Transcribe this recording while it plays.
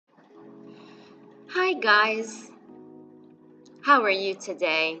Hi guys, how are you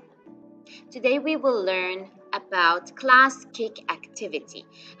today? Today we will learn about classkick activity.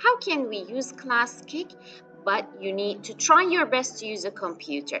 How can we use classkick? But you need to try your best to use a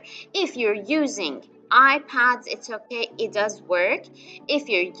computer. If you're using iPads, it's okay, it does work. If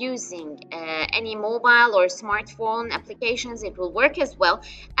you're using any mobile or smartphone applications, it will work as well,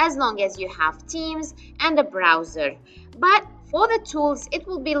 as long as you have Teams and a browser. But for the tools, it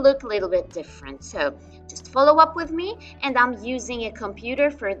will look a little bit different. So just follow up with me, and I'm using a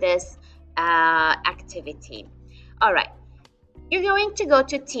computer for this activity. All right, you're going to go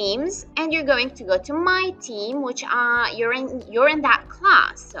to Teams and you're going to go to My Team, which you're in that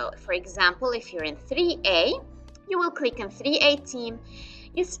class. So for example, if you're in 3A, you will click on 3A Team.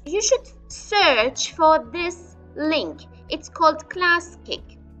 You should search for this link. It's called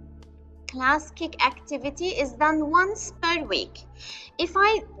classkick. Classkick activity is done once per week. If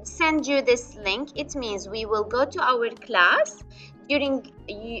I send you this link, it means we will go to our class during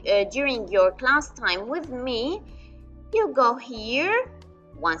your class time with me. You go here.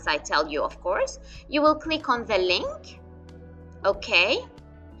 Once I tell you, of course, you will click on the link. Okay,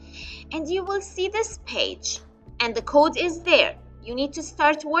 and you will see this page, and the code is there. You need to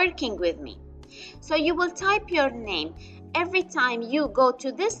start working with me. So you will type your name. Every time you go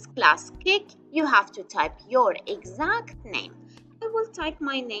to this classkick, you have to type your exact name. I will type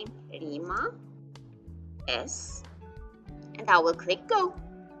my name, Rima S, and I will click go.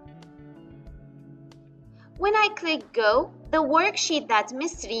 When I click go, the worksheet that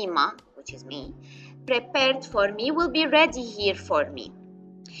Miss Rima, which is me, prepared for me will be ready here for me.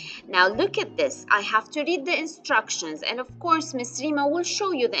 Now look at this. I have to read the instructions, and of course Miss Rima will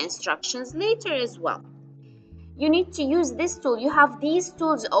show you the instructions later as well. You need to use this tool. You have these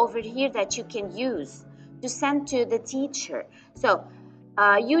tools over here that you can use to send to the teacher. So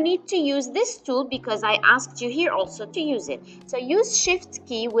you need to use this tool because I asked you here also to use it. So use shift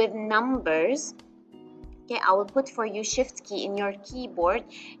key with numbers. Okay, I will put for you shift key in your keyboard.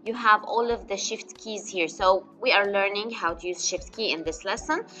 You have all of the shift keys here. So we are learning how to use shift key in this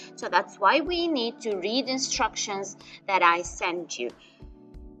lesson. So that's why we need to read instructions that I send you.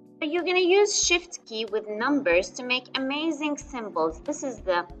 You're going to use shift key with numbers to make amazing symbols. This is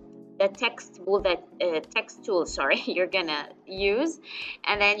the text tool, sorry, you're going to use.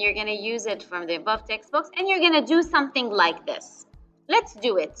 And then you're going to use it from the above text box, and you're going to do something like this. Let's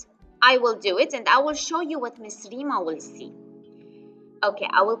do it. I will do it, and I will show you what Miss Rima will see. Okay,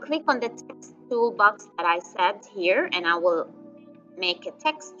 I will click on the text toolbox that I said here, and I will make a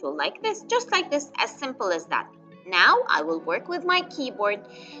text tool like this, just like this, as simple as that. Now I will work with my keyboard.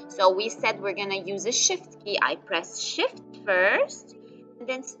 So we said we're going to use a shift key. I press shift first and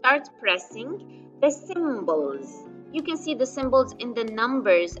then start pressing the symbols. You can see the symbols in the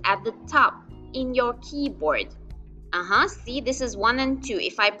numbers at the top in your keyboard. See, this is 1 and 2.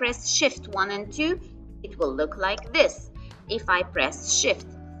 If I press shift 1 and 2, it will look like this. If I press shift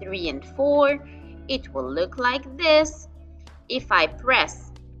 3 and 4, it will look like this. If I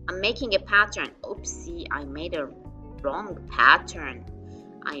press, I'm making a pattern. Oopsie, I made a wrong pattern.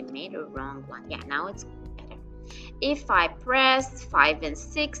 I made a wrong one. Yeah, now it's better. If I press 5 and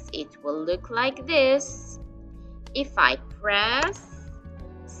 6, it will look like this. If I press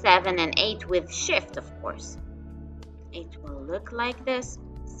 7 and 8 with shift, of course, it will look like this.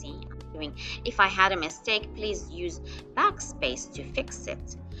 See, I'm doing. If I had a mistake, please use backspace to fix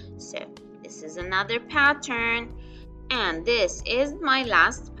it. So this is another pattern. And this is my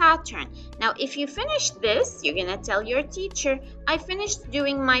last pattern. Now, if you finish this, you're going to tell your teacher, I finished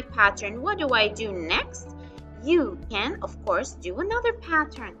doing my pattern. What do I do next? You can, of course, do another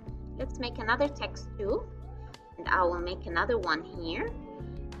pattern. Let's make another text tool. And I will make another one here.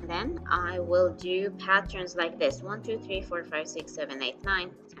 And then I will do patterns like this. 1, 2, 3, 4, 5, 6, 7, 8,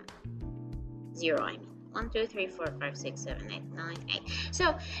 9, 10. 0, I mean. 1, 2, 3, 4, 5, 6, 7, 8, 9, 8.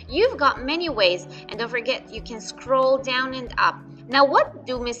 So you've got many ways, and don't forget you can scroll down and up. Now what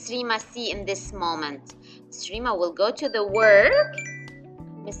do Miss Rima see in this moment? Miss Rima will go to the work.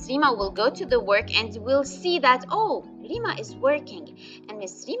 Miss Rima will go to the work and we'll see that, oh, Rima is working. And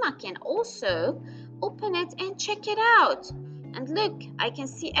Miss Rima can also open it and check it out. And look, I can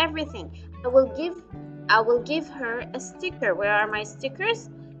see everything. I will give her a sticker. Where are my stickers?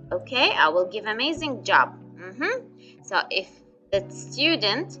 Okay, I will give amazing job. So if the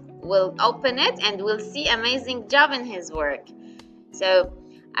student will open it and will see amazing job in his work. So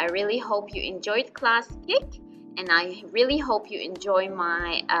I really hope you enjoyed classkick, and I really hope you enjoy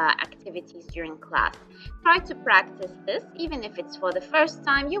my activities during class. Try to practice this. Even if it's for the first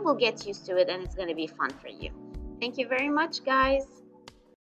time, you will get used to it and it's going to be fun for you. Thank you very much, guys.